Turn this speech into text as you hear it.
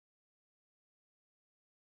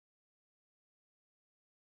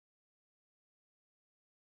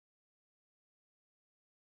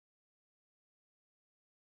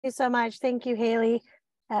you so much. Thank you, Haley.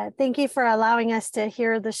 Thank you for allowing us to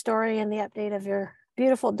hear the story and the update of your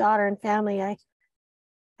beautiful daughter and family. I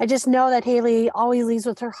just know that Haley always leads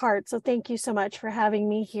with her heart. So thank you so much for having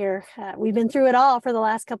me here. We've been through it all for the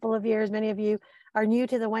last couple of years. Many of you are new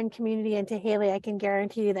to the WEN community, and to Haley, I can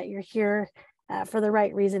guarantee you that you're here for the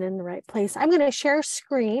right reason in the right place. I'm going to share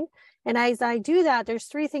screen. And as I do that, there's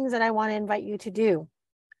three things that I want to invite you to do.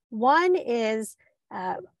 One is,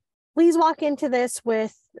 please walk into this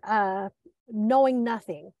with knowing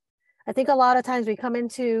nothing. I think a lot of times we come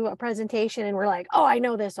into a presentation and we're like, oh, I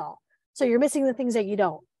know this all. So you're missing the things that you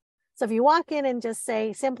don't. So if you walk in and just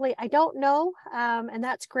say simply, I don't know, and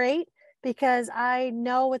that's great, because I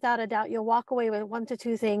know without a doubt you'll walk away with 1 to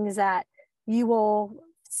 2 things that you will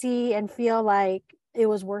see and feel like it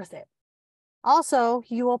was worth it. Also,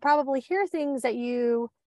 you will probably hear things that you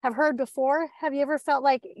have heard before. Have you ever felt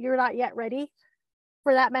like you're not yet ready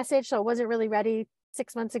for that message? So it wasn't really ready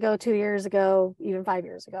 6 months ago, 2 years ago, even 5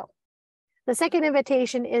 years ago. The second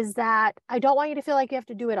invitation is that I don't want you to feel like you have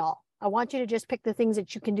to do it all. I want you to just pick the things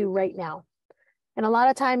that you can do right now. And a lot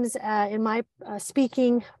of times in my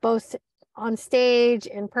speaking, both on stage,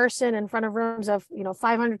 in person, in front of rooms of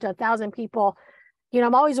 500 to 1,000 people,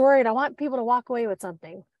 I'm always worried. I want people to walk away with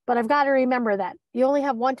something. But I've got to remember that you only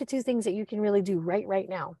have 1 to 2 things that you can really do right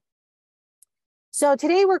now. So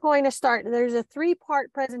today we're going to start. There's a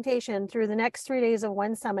 3-part presentation through the next 3 days of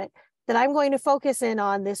WEN Summit that I'm going to focus in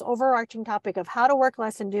on this overarching topic of how to work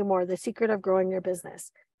less and do more, the secret of growing your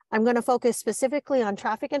business. I'm going to focus specifically on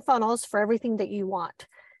traffic and funnels for everything that you want.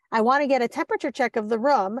 I want to get a temperature check of the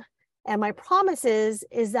room. And my promise is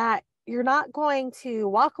that you're not going to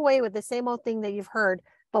walk away with the same old thing that you've heard.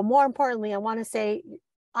 But more importantly, I want to say,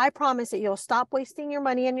 I promise that you'll stop wasting your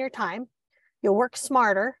money and your time. You'll work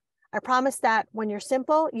smarter. I promise that when you're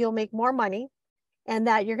simple, you'll make more money, and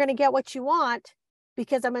that you're going to get what you want,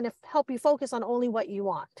 because I'm going to help you focus on only what you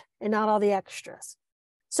want and not all the extras.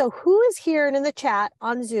 So who is here and in the chat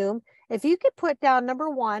on Zoom? If you could put down number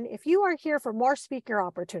 1, if you are here for more speaker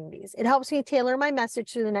opportunities, it helps me tailor my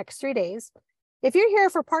message through the next 3 days. If you're here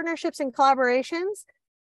for partnerships and collaborations,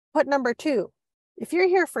 put number 2. If you're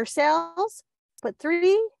here for sales, put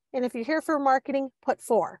 3. And if you're here for marketing, put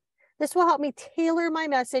 4. This will help me tailor my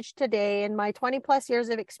message today in my 20 plus years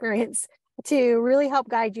of experience to really help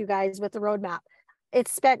guide you guys with the roadmap.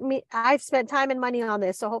 I've spent time and money on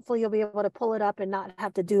this, so hopefully you'll be able to pull it up and not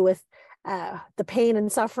have to do with the pain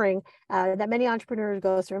and suffering that many entrepreneurs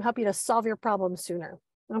go through, and help you to solve your problems sooner.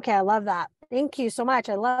 Okay, I love that. Thank you so much.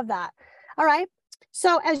 I love that. All right.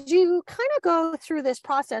 So as you kind of go through this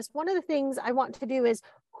process, one of the things I want to do is,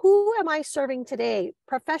 who am I serving today?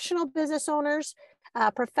 Professional business owners,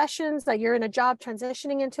 professions that you're in a job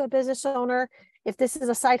transitioning into a business owner. If this is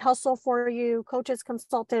a side hustle for you, coaches,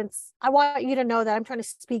 consultants, I want you to know that I'm trying to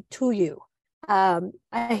speak to you. I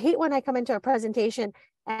hate when I come into a presentation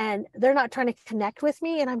and they're not trying to connect with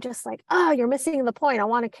me, and I'm just like, oh, you're missing the point. I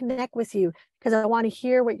want to connect with you because I want to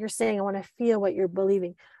hear what you're saying. I want to feel what you're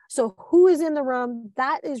believing. So who is in the room?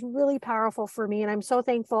 That is really powerful for me, and I'm so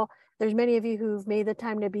thankful. There's many of you who've made the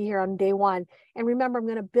time to be here on day 1. And remember, I'm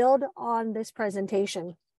going to build on this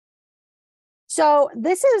presentation. So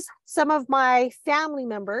this is some of my family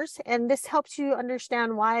members, and this helps you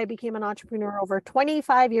understand why I became an entrepreneur over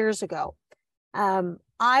 25 years ago.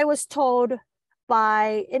 I was told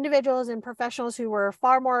by individuals and professionals who were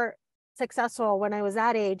far more successful when I was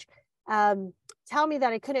that age, tell me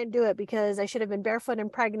that I couldn't do it because I should have been barefoot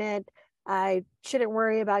and pregnant. I shouldn't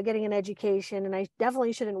worry about getting an education, and I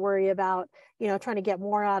definitely shouldn't worry about, trying to get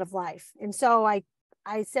more out of life. And so I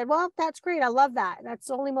said, well, that's great. I love that. That's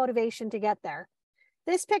the only motivation to get there.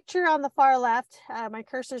 This picture on the far left, my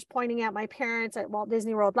cursor's pointing at my parents at Walt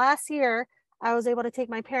Disney World. Last year, I was able to take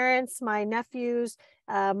my parents, my nephews,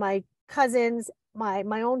 my cousins, my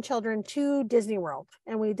own children to Disney World.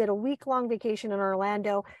 And we did a week-long vacation in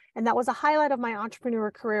Orlando. And that was a highlight of my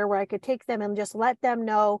entrepreneur career, where I could take them and just let them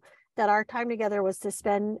know that our time together was to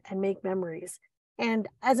spend and make memories. And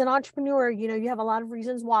as an entrepreneur, you have a lot of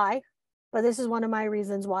reasons why, but this is one of my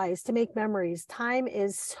reasons why, is to make memories. Time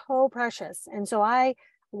is so precious. And so I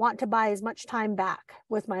want to buy as much time back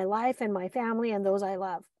with my life and my family and those I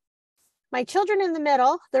love. My children in the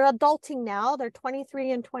middle, they're adulting now. They're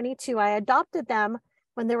 23 and 22. I adopted them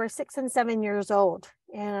when they were 6 and 7 years old.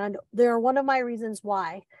 And they're one of my reasons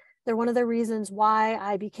why. They're one of the reasons why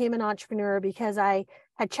I became an entrepreneur, because I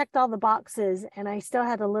had checked all the boxes and I still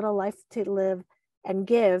had a little life to live and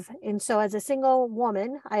give. And so as a single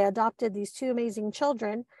woman, I adopted these 2 amazing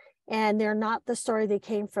children, and they're not the story they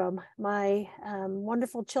came from. My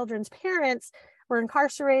wonderful children's parents were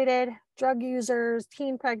incarcerated, drug users,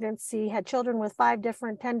 teen pregnancy, had children with 10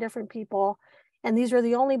 different people. And these were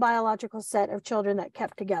the only biological set of children that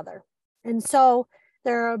kept together. And so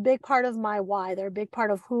they're a big part of my why. They're a big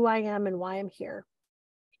part of who I am and why I'm here.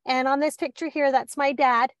 And on this picture here, that's my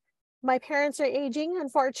dad. My parents are aging,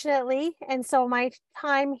 unfortunately. And so my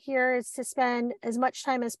time here is to spend as much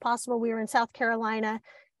time as possible. We were in South Carolina.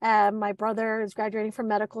 My brother is graduating from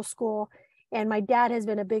medical school. And my dad has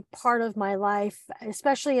been a big part of my life,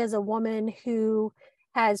 especially as a woman who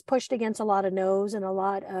has pushed against a lot of no's and a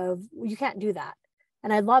lot of, you can't do that.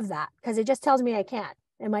 And I love that because it just tells me I can't.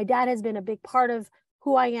 And my dad has been a big part of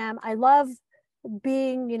who I am. I love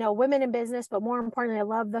being, women in business, but more importantly, I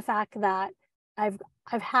love the fact that I've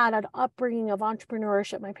had an upbringing of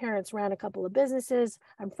entrepreneurship. My parents ran a couple of businesses.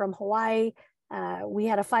 I'm from Hawaii. We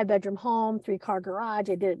had a 5-bedroom home, 3-car garage.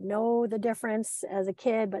 I didn't know the difference as a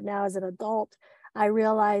kid, but now as an adult, I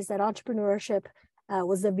realized that entrepreneurship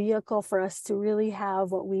was the vehicle for us to really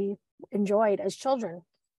have what we enjoyed as children.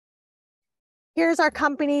 Here's our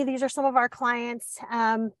company. These are some of our clients.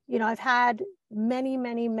 I've had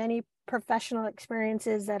many professional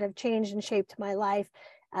experiences that have changed and shaped my life.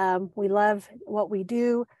 We love what we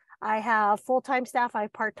do. I have full-time staff, I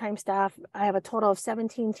have part-time staff. I have a total of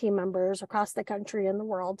 17 team members across the country and the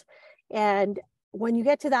world. And when you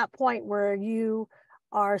get to that point where you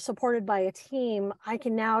are supported by a team, I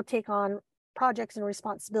can now take on projects and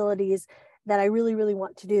responsibilities that I really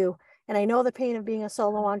want to do. And I know the pain of being a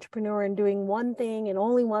solo entrepreneur and doing one thing and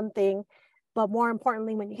only one thing. But more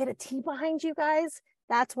importantly, when you get a team behind you guys,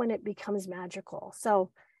 that's when it becomes magical.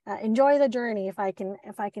 So enjoy the journey. If I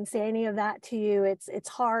can say any of that to you, it's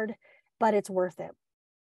hard, but it's worth it.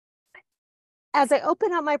 As I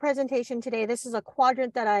open up my presentation today, this is a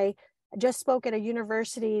quadrant that I just spoke at a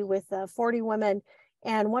university with 40 women.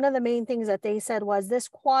 And one of the main things that they said was this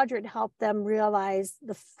quadrant helped them realize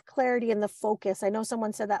the clarity and the focus. I know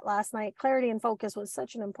someone said that last night. Clarity and focus was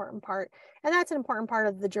such an important part. And that's an important part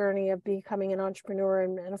of the journey of becoming an entrepreneur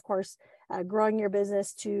and of course, growing your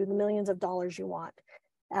business to the millions of dollars you want.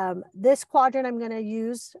 This quadrant I'm going to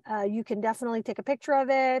use, you can definitely take a picture of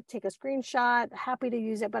it, take a screenshot, happy to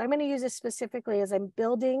use it, but I'm going to use it specifically as I'm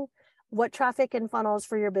building what traffic and funnels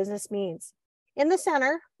for your business means. In the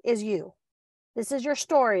center is you. This is your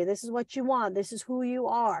story. This is what you want. This is who you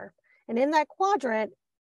are. And in that quadrant,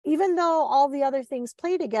 even though all the other things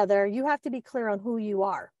play together, you have to be clear on who you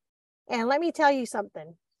are. And let me tell you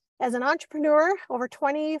something. As an entrepreneur, over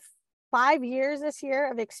 25 years this year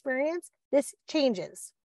of experience, this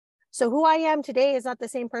changes. So who I am today is not the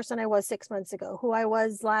same person I was 6 months ago. Who I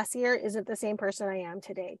was last year isn't the same person I am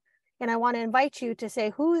today. And I want to invite you to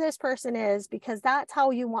say who this person is, because that's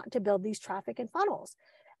how you want to build these traffic and funnels.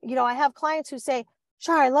 I have clients who say,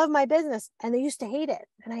 Char, I love my business. And they used to hate it.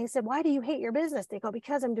 And I said, why do you hate your business? They go,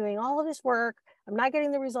 because I'm doing all of this work. I'm not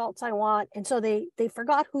getting the results I want. And so they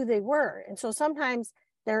forgot who they were. And so sometimes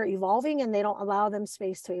they're evolving and they don't allow them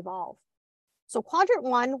space to evolve. So quadrant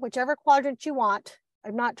 1, whichever quadrant you want,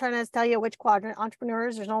 I'm not trying to tell you which quadrant.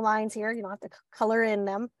 Entrepreneurs, there's no lines here. You don't have to color in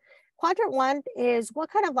them. Quadrant 1 is what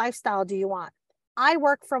kind of lifestyle do you want? I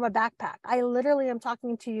work from a backpack. I literally am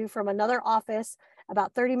talking to you from another office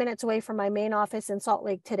about 30 minutes away from my main office in Salt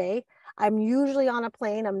Lake today. I'm usually on a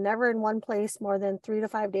plane. I'm never in one place more than 3 to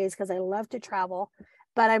 5 days because I love to travel,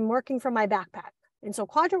 but I'm working from my backpack. And so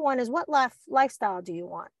quadrant 1 is what lifestyle do you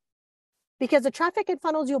want? Because the traffic and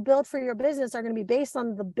funnels you'll build for your business are going to be based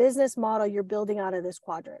on the business model you're building out of this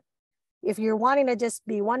quadrant. If you're wanting to just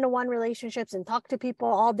be one-to-one relationships and talk to people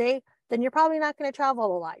all day, then you're probably not going to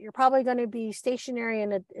travel a lot. You're probably going to be stationary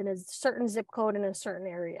in a certain zip code in a certain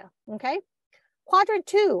area. Okay. Quadrant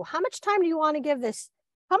 2, how much time do you want to give this?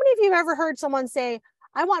 How many of you have ever heard someone say,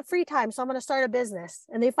 I want free time, so I'm going to start a business?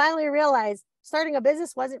 And they finally realized starting a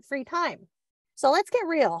business wasn't free time. So let's get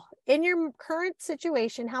real. In your current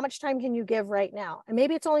situation, how much time can you give right now? And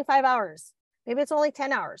maybe it's only 5 hours. Maybe it's only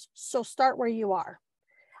 10 hours. So start where you are.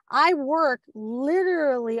 I work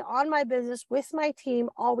literally on my business with my team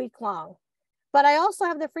all week long, but I also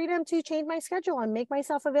have the freedom to change my schedule and make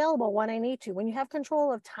myself available when I need to. When you have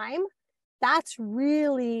control of time, that's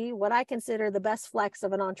really what I consider the best flex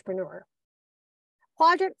of an entrepreneur.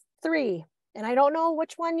 Quadrant 3, and I don't know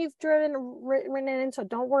which one you've written in, so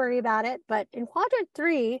don't worry about it. But in quadrant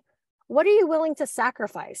 3, what are you willing to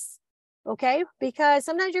sacrifice? Okay, because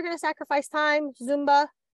sometimes you're going to sacrifice time, Zumba.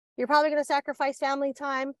 You're probably going to sacrifice family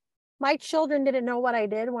time. My children didn't know what I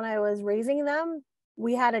did when I was raising them.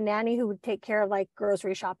 We had a nanny who would take care of like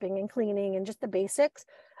grocery shopping and cleaning and just the basics.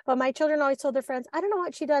 But my children always told their friends, I don't know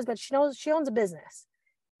what she does, but she knows she owns a business.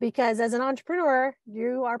 Because as an entrepreneur,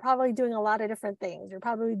 you are probably doing a lot of different things. You're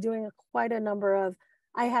probably doing quite a number of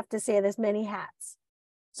I have to say this, many hats.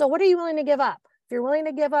 So what are you willing to give up? If you're willing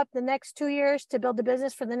to give up the next 2 years to build a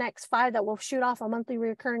business for the next 5 that will shoot off a monthly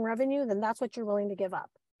recurring revenue, then that's what you're willing to give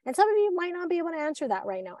up. And some of you might not be able to answer that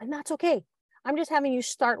right now, and that's okay. I'm just having you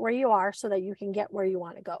start where you are so that you can get where you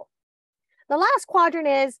want to go. The last quadrant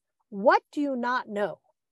is, what do you not know?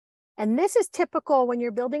 And this is typical when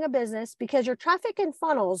you're building a business, because your traffic and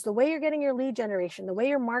funnels, the way you're getting your lead generation, the way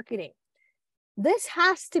you're marketing, this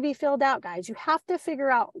has to be filled out, guys. You have to figure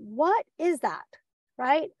out, what is that,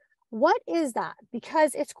 right? What is that?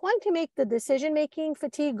 Because it's going to make the decision-making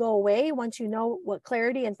fatigue go away once you know what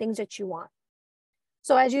clarity and things that you want.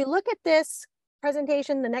 So as you look at this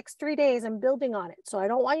presentation the next 3 days, I'm building on it. So I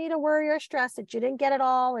don't want you to worry or stress that you didn't get it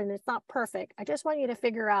all and it's not perfect. I just want you to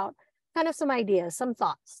figure out kind of some ideas, some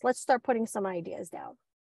thoughts. Let's start putting some ideas down.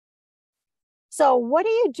 So what do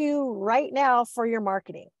you do right now for your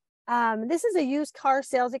marketing? This is a used car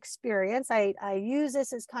sales experience. I use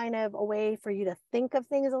this as kind of a way for you to think of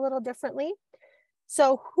things a little differently.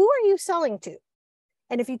 So who are you selling to?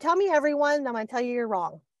 And if you tell me everyone, I'm going to tell you you're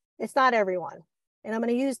wrong. It's not everyone. And I'm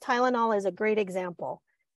going to use Tylenol as a great example.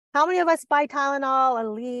 How many of us buy Tylenol,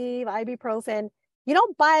 Aleve, ibuprofen? You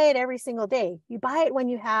don't buy it every single day. You buy it when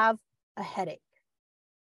you have a headache,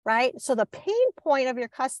 right? So the pain point of your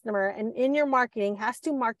customer and in your marketing has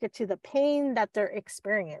to market to the pain that they're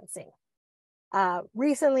experiencing.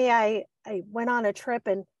 Recently, I went on a trip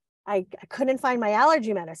and I couldn't find my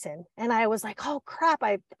allergy medicine. And I was like, oh crap,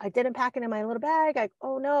 I didn't pack it in my little bag.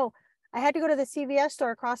 Oh no, I had to go to the CVS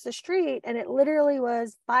store across the street, and it literally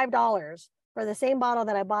was $5 for the same bottle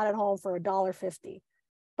that I bought at home for $1.50.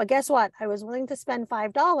 But guess what? I was willing to spend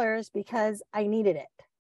 $5 because I needed it.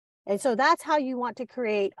 And so that's how you want to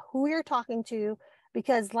create who you're talking to,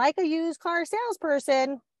 because like a used car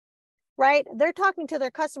salesperson, right? They're talking to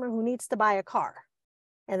their customer who needs to buy a car,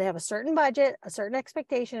 and they have a certain budget, a certain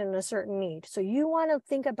expectation, and a certain need. So you want to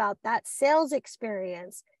think about that sales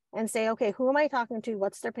experience and say, okay, who am I talking to?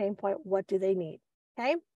 What's their pain point? What do they need?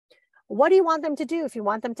 Okay. What do you want them to do? If you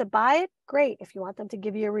want them to buy it, great. If you want them to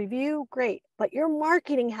give you a review, great. But your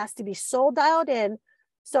marketing has to be so dialed in.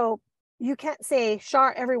 So you can't say,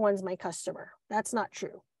 Char, everyone's my customer. That's not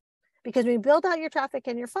true. Because when you build out your traffic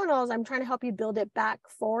and your funnels, I'm trying to help you build it back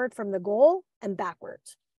forward from the goal and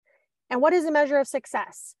backwards. And what is the measure of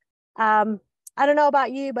success? I don't know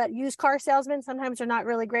about you, but used car salesmen sometimes are not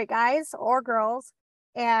really great guys or girls,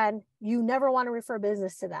 and you never want to refer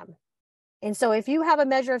business to them. And so if you have a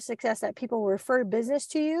measure of success that people refer business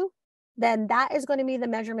to you, then that is going to be the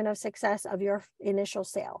measurement of success of your initial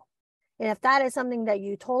sale. And if that is something that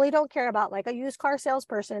you totally don't care about, like a used car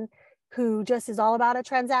salesperson who just is all about a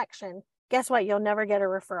transaction, guess what? You'll never get a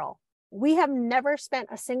referral. We have never spent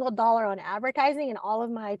a single dollar on advertising in all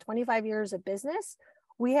of my 25 years of business.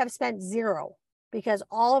 We have spent zero, because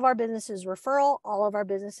all of our business is referral, all of our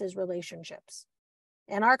business is relationships.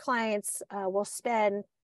 And our clients will spend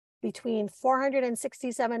between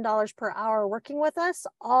 $467 per hour working with us,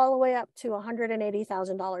 all the way up to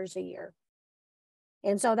 $180,000 a year.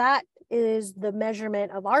 And so that is the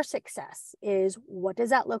measurement of our success, is what does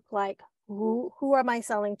that look like? Who am I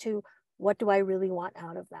selling to? What do I really want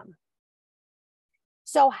out of them?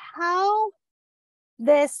 So how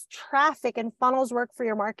this traffic and funnels work for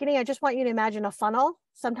your marketing, I just want you to imagine a funnel.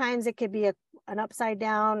 Sometimes it could be an upside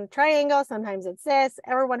down triangle. Sometimes it's this.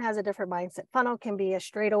 Everyone has a different mindset. Funnel can be a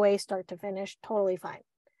straightaway start to finish, totally fine.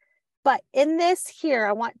 But in this here,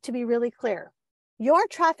 I want to be really clear. Your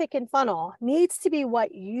traffic and funnel needs to be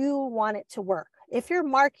what you want it to work. If your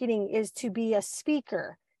marketing is to be a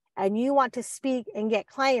speaker and you want to speak and get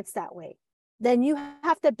clients that way, then you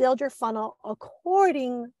have to build your funnel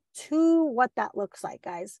according to what that looks like,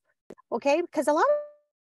 guys. Okay? Because a lot of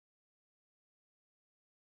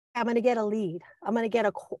I'm going to get a lead. I'm going to get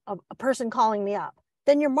a person calling me up.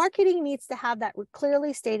 Then your marketing needs to have that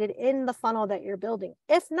clearly stated in the funnel that you're building.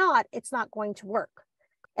 If not, it's not going to work.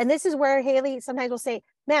 And this is where Haley sometimes will say,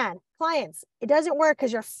 man, clients, it doesn't work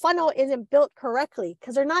because your funnel isn't built correctly,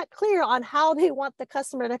 because they're not clear on how they want the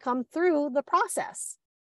customer to come through the process.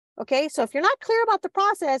 Okay, so if you're not clear about the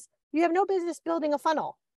process, you have no business building a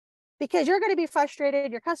funnel, because you're going to be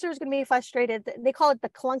frustrated. Your customer is going to be frustrated. They call it the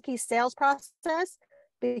clunky sales process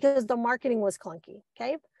because the marketing was clunky.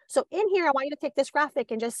 Okay, so in here, I want you to take this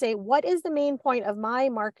graphic and just say, what is the main point of my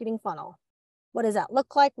marketing funnel? What does that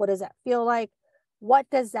look like? What does that feel like? What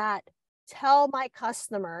does that tell my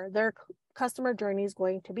customer their customer journey is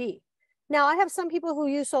going to be? Now, I have some people who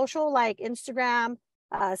use social like Instagram.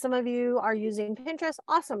 Some of you are using Pinterest.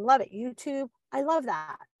 Awesome. Love it. YouTube. I love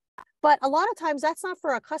that. But a lot of times that's not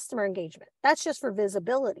for a customer engagement. That's just for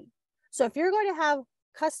visibility. So if you're going to have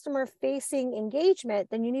customer facing engagement,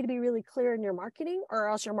 then you need to be really clear in your marketing, or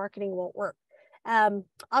else your marketing won't work.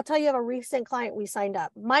 I'll tell you of a recent client we signed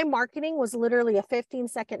up. My marketing was literally a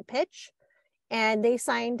 15-second pitch, and they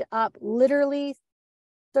signed up literally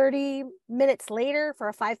 30 minutes later for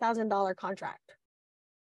a $5,000 contract,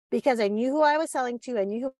 because I knew who I was selling to, I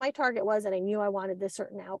knew who my target was, and I knew I wanted this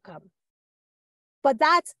certain outcome. But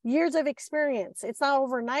that's years of experience. It's not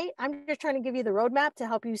overnight. I'm just trying to give you the roadmap to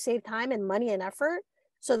help you save time and money and effort,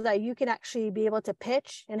 so that you can actually be able to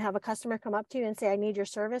pitch and have a customer come up to you and say, I need your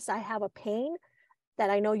service. I have a pain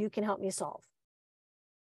that I know you can help me solve.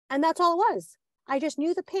 And that's all it was. I just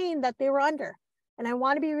knew the pain that they were under. And I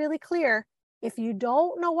want to be really clear. If you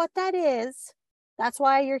don't know what that is, that's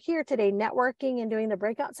why you're here today, networking and doing the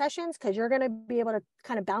breakout sessions, because you're going to be able to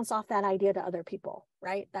kind of bounce off that idea to other people,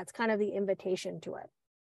 right? That's kind of the invitation to it.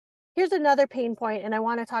 Here's another pain point, and I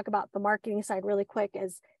want to talk about the marketing side really quick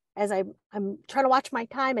as I'm trying to watch my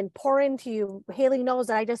time and pour into you. Haley knows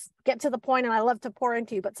that I just get to the point and I love to pour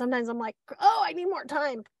into you, but sometimes I'm like, oh, I need more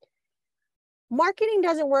time. Marketing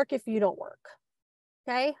doesn't work if you don't work,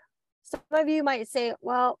 okay? Some of you might say,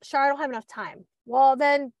 well, Char, I don't have enough time. Well,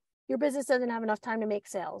 then your business doesn't have enough time to make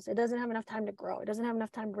sales. It doesn't have enough time to grow. It doesn't have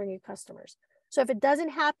enough time to bring you customers. So if it doesn't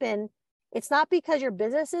happen, it's not because your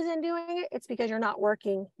business isn't doing it. It's because you're not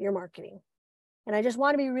working your marketing. And I just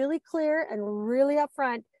want to be really clear and really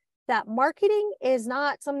upfront that marketing is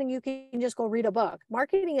not something you can just go read a book.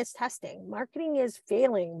 Marketing is testing. Marketing is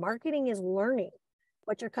failing. Marketing is learning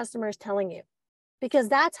what your customer is telling you, because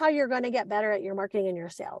that's how you're going to get better at your marketing and your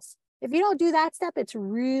sales. If you don't do that step, it's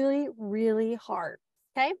really, really hard.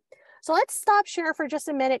 Okay. So let's stop share for just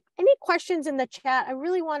a minute. Any questions in the chat? I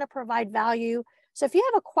really want to provide value. So if you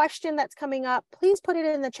have a question that's coming up, please put it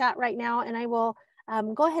in the chat right now, and I will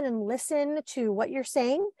go ahead and listen to what you're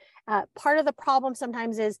saying. Part of the problem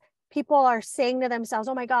sometimes is people are saying to themselves,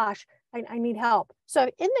 oh my gosh, I need help. So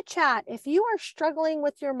in the chat, if you are struggling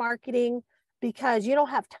with your marketing because you don't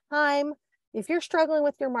have time, if you're struggling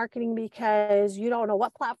with your marketing because you don't know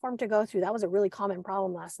what platform to go through, that was a really common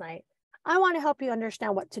problem last night. I want to help you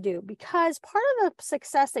understand what to do, because part of the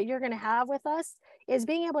success that you're going to have with us is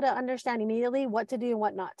being able to understand immediately what to do and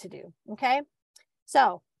what not to do. Okay.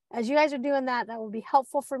 So as you guys are doing that, that will be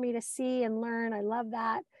helpful for me to see and learn. I love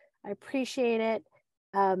that. I appreciate it.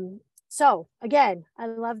 So again, I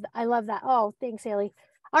love that. Oh, thanks, Haley.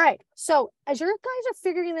 All right. So as your guys are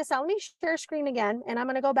figuring this out, let me share screen again, and I'm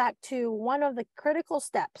going to go back to one of the critical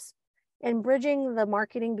steps in bridging the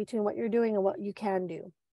marketing between what you're doing and what you can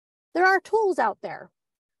do. There are tools out there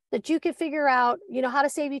that you can figure out, how to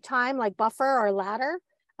save you time, like Buffer or Ladder.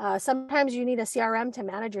 Sometimes you need a CRM to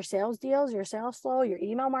manage your sales deals, your sales flow, your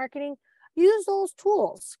email marketing. Use those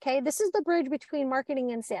tools, okay? This is the bridge between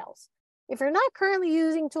marketing and sales. If you're not currently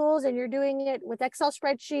using tools and you're doing it with Excel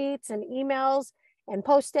spreadsheets and emails and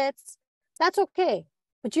Post-its, that's okay.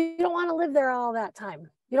 But you don't want to live there all that time.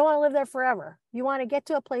 You don't want to live there forever. You want to get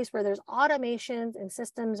to a place where there's automations and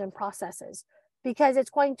systems and processes, because it's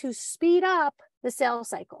going to speed up the sales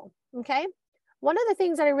cycle, okay? One of the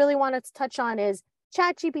things that I really wanted to touch on is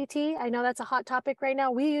ChatGPT. I know that's a hot topic right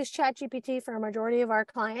now. We use ChatGPT for a majority of our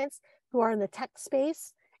clients who are in the tech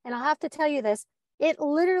space. And I'll have to tell you this, it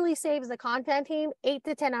literally saves the content team 8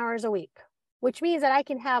 to 10 hours a week, which means that I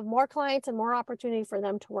can have more clients and more opportunity for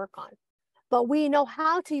them to work on. But we know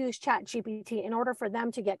how to use ChatGPT in order for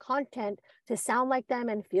them to get content to sound like them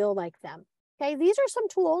and feel like them. Okay, these are some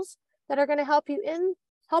tools that are going to help you in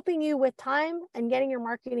helping you with time and getting your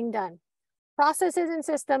marketing done. Processes and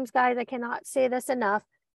systems, guys, I cannot say this enough.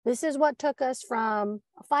 This is what took us from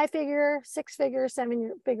a 5-figure, 6-figure,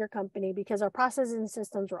 7-figure company, because our processes and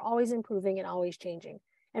systems were always improving and always changing.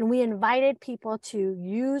 And we invited people to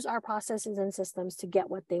use our processes and systems to get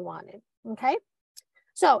what they wanted, okay?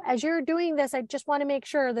 So as you're doing this, I just want to make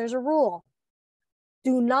sure there's a rule.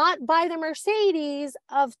 Do not buy the Mercedes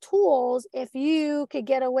of tools if you could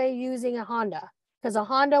get away using a Honda, because a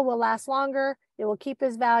Honda will last longer, it will keep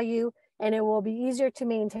its value, and it will be easier to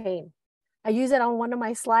maintain. I use it on one of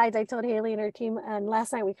my slides. I told Haley and her team, and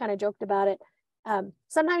last night we kind of joked about it.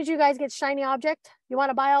 Sometimes you guys get shiny object. You want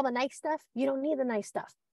to buy all the nice stuff. You don't need the nice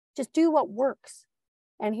stuff. Just do what works.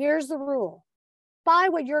 And here's the rule. Buy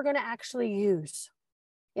what you're going to actually use.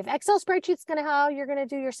 If Excel spreadsheet's going to how you're going to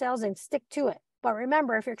do your sales, then stick to it. But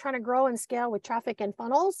remember, if you're trying to grow and scale with traffic and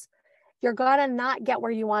funnels, you're going to not get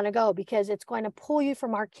where you want to go, because it's going to pull you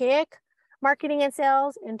from archaic marketing and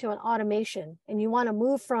sales into an automation. And you want to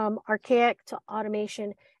move from archaic to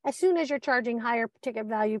automation as soon as you're charging higher ticket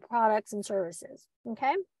value products and services.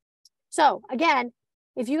 Okay. So again,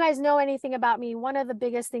 If you guys know anything about me, one of the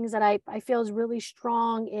biggest things that I feel is really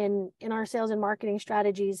strong in our sales and marketing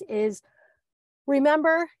strategies is,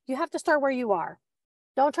 remember, you have to start where you are.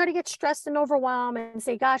 Don't try to get stressed and overwhelmed and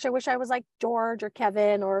say, gosh, I wish I was like George or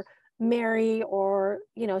Kevin or Mary or,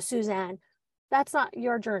 Suzanne. That's not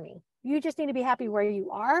your journey. You just need to be happy where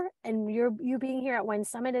you are. And you being here at WEN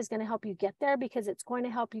Summit is going to help you get there, because it's going to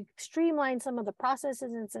help you streamline some of the processes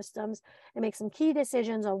and systems and make some key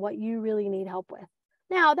decisions on what you really need help with.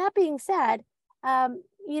 Now, that being said,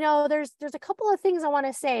 there's a couple of things I want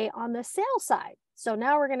to say on the sales side. So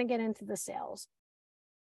now we're going to get into the sales.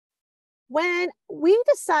 When we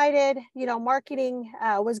decided, marketing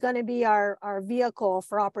was going to be our vehicle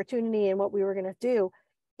for opportunity and what we were going to do,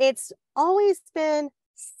 it's always been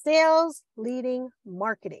sales leading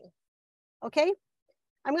marketing. Okay.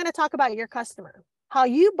 I'm going to talk about your customer. How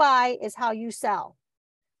you buy is how you sell.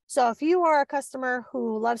 So if you are a customer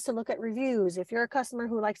who loves to look at reviews, if you're a customer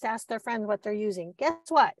who likes to ask their friends what they're using, guess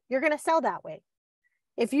what? You're going to sell that way.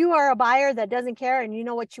 If you are a buyer that doesn't care and you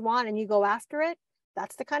know what you want and you go after it,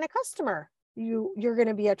 that's the kind of customer you're going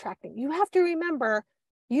to be attracting. You have to remember,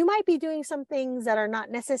 you might be doing some things that are not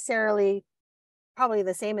necessarily probably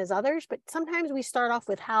the same as others, but sometimes we start off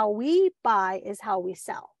with how we buy is how we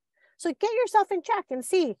sell. So get yourself in check and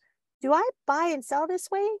see, do I buy and sell this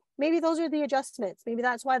way? Maybe those are the adjustments. Maybe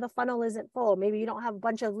that's why the funnel isn't full. Maybe you don't have a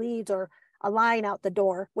bunch of leads or a line out the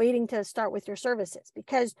door waiting to start with your services,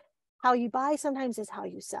 because how you buy sometimes is how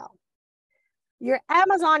you sell. Your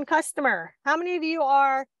Amazon customer. How many of you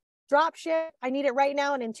are drop ship? I need it right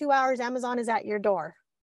now, and in 2 hours, Amazon is at your door.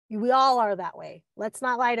 We all are that way. Let's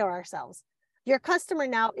not lie to ourselves. Your customer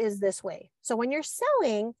now is this way. So when you're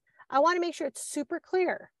selling, I want to make sure it's super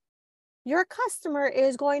clear. Your customer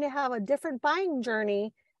is going to have a different buying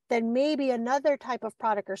journey than maybe another type of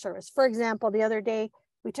product or service. For example, the other day,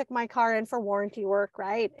 we took my car in for warranty work,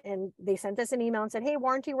 right? And they sent us an email and said, hey,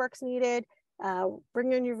 warranty work's needed.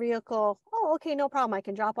 Bring in your vehicle. Oh, okay, no problem. I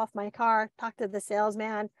can drop off my car, talk to the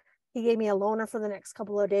salesman. He gave me a loaner for the next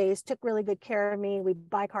couple of days, took really good care of me. We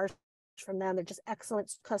buy cars from them. They're just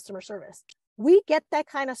excellent customer service. We get that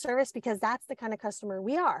kind of service because that's the kind of customer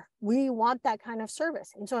we are. We want that kind of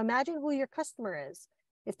service. And so imagine who your customer is.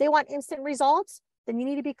 If they want instant results, then you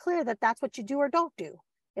need to be clear that that's what you do or don't do.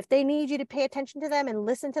 If they need you to pay attention to them and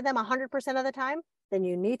listen to them 100% of the time, then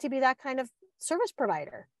you need to be that kind of service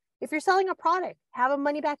provider. If you're selling a product, have a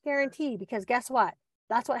money back guarantee, because guess what?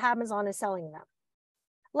 That's what Amazon is selling them.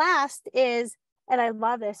 Last is, and I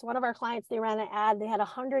love this, one of our clients, they ran an ad, they had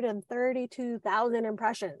 132,000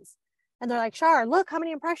 impressions. And they're like, Char, look how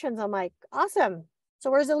many impressions. I'm like, awesome.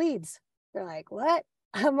 So where's the leads? They're like, what?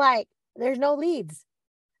 I'm like, there's no leads.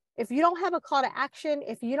 If you don't have a call to action,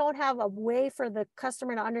 if you don't have a way for the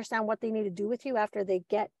customer to understand what they need to do with you after they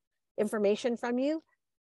get information from you,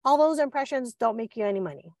 all those impressions don't make you any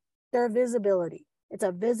money. They're visibility. It's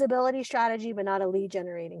a visibility strategy, but not a lead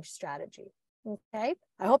generating strategy. Okay.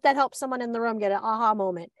 I hope that helps someone in the room get an aha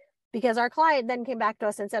moment, because our client then came back to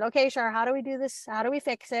us and said, okay, Char, how do we do this? How do we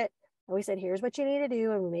fix it? And we said, here's what you need to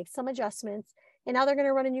do. And we make some adjustments. And now they're going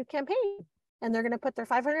to run a new campaign, and they're going to put their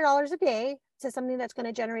 $500 a day to something that's going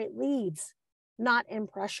to generate leads, not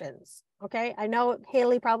impressions. Okay. I know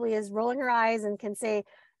Haley probably is rolling her eyes and can say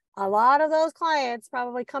a lot of those clients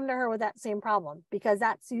probably come to her with that same problem, because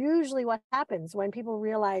that's usually what happens when people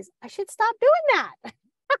realize I should stop doing that.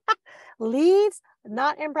 Leads,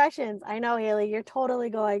 not impressions. I know, Haley, you're totally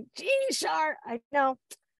going, gee, Char. I know.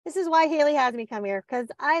 This is why Haley has me come here, because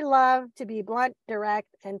I love to be blunt, direct,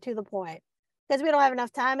 and to the point, because we don't have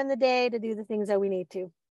enough time in the day to do the things that we need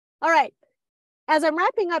to. All right. As I'm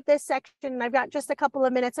wrapping up this section, I've got just a couple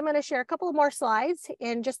of minutes. I'm going to share a couple of more slides.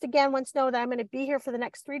 And just again, once know that I'm going to be here for the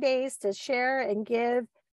next 3 days to share and give.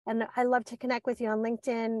 And I love to connect with you on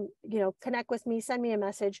LinkedIn, connect with me, send me a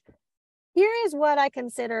message. Here is what I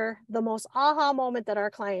consider the most aha moment that our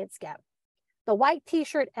clients get: the white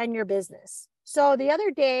t-shirt and your business. So the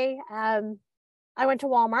other day, I went to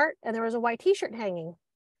Walmart and there was a white t-shirt hanging,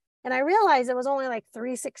 and I realized it was only like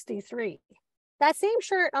 $3.63. That same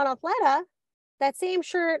shirt on Athleta, that same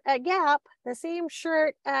shirt at Gap, the same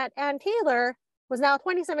shirt at Ann Taylor was now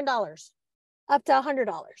 $27, up to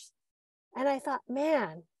 $100. And I thought,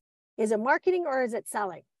 man, is it marketing or is it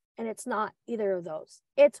selling? And it's not either of those.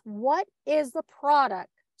 It's what is the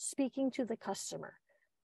product speaking to the customer.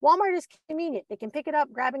 Walmart is convenient. They can pick it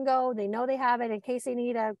up, grab and go. They know they have it in case they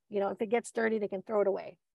need if it gets dirty, they can throw it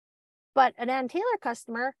away. But an Ann Taylor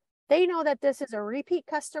customer, they know that this is a repeat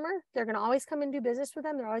customer. They're going to always come and do business with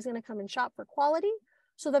them. They're always going to come and shop for quality.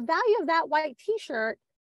 So the value of that white t-shirt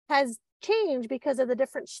has changed because of the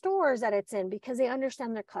different stores that it's in, because they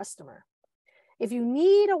understand their customer. If you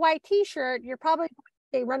need a white t-shirt,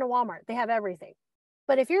 they run to Walmart. They have everything.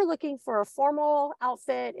 But if you're looking for a formal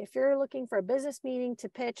outfit, if you're looking for a business meeting to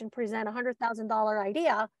pitch and present a $100,000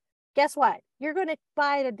 idea, guess what? You're going to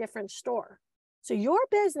buy at a different store. So your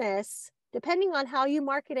business, depending on how you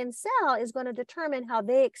market and sell, is going to determine how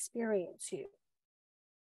they experience you.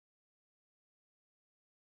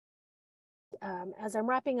 As I'm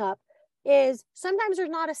wrapping up, is sometimes there's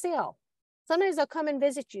not a sale. Sometimes they'll come and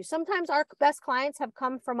visit you. Sometimes our best clients have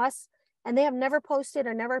come from us and they have never posted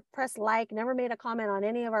or never pressed like, never made a comment on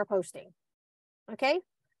any of our posting. Okay?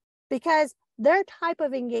 Because their type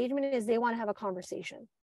of engagement is they want to have a conversation.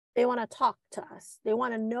 They want to talk to us. They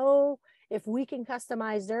want to know if we can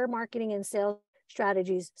customize their marketing and sales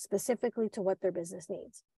strategies specifically to what their business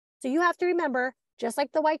needs. So you have to remember, just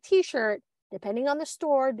like the white t-shirt, depending on the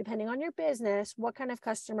store, depending on your business, what kind of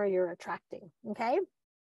customer you're attracting, okay?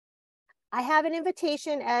 I have an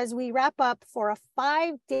invitation as we wrap up for a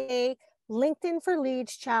 5-day LinkedIn for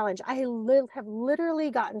Leads challenge. I have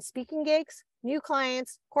literally gotten speaking gigs, new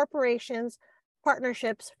clients, corporations,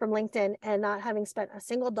 partnerships from LinkedIn and not having spent a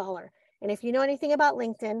single dollar. And if you know anything about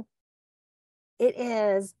LinkedIn, it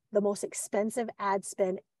is the most expensive ad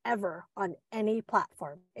spend ever on any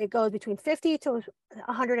platform. It goes between $50 to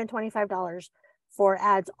 $125 for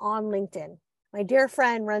ads on LinkedIn. My dear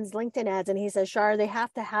friend runs LinkedIn ads and he says, Char, they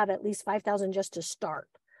have to have at least 5,000 just to start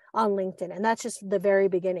on LinkedIn. And that's just the very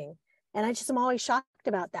beginning. And I just am always shocked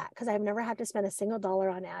about that because I've never had to spend a single dollar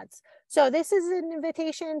on ads. So this is an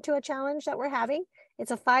invitation to a challenge that we're having.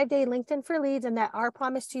 It's a 5-day LinkedIn for Leads, and that our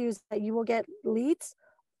promise to you is that you will get leads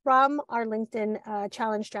from our LinkedIn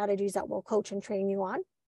challenge strategies that we'll coach and train you on.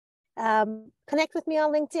 Connect with me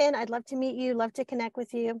on LinkedIn. I'd love to meet you, love to connect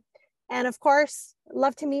with you. And of course,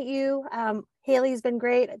 love to meet you. Haley's been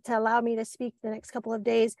great to allow me to speak the next couple of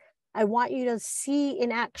days. I want you to see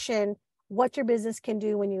in action what your business can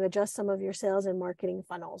do when you adjust some of your sales and marketing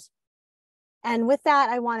funnels. And with that,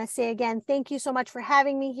 I want to say again, thank you so much for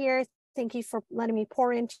having me here. Thank you for letting me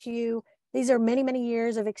pour into you. These are many, many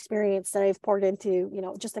years of experience that I've poured into,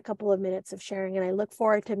 just a couple of minutes of sharing. And I look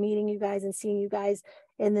forward to meeting you guys and seeing you guys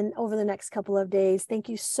over the next couple of days. Thank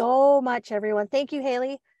you so much, everyone. Thank you,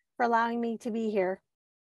 Haley, for allowing me to be here.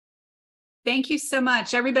 Thank you so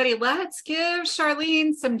much, everybody. Let's give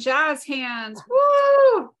Charlene some jazz hands.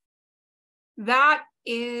 Woo! That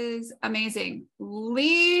is amazing.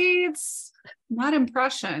 Leads, not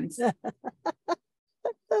impressions.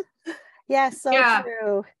 Yes, so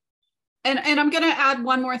true. And I'm going to add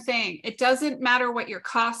one more thing. It doesn't matter what your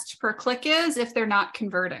cost per click is if they're not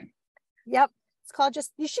converting. Yep. It's called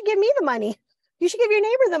you should give me the money. You should give your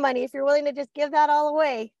neighbor the money if you're willing to just give that all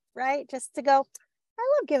away, right? Just to go,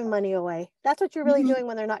 I love giving money away. That's what you're really doing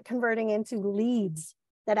when they're not converting into leads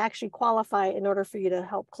that actually qualify in order for you to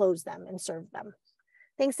help close them and serve them.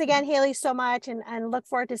 Thanks again, Haley, so much. And look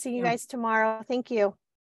forward to seeing you guys tomorrow. Thank you.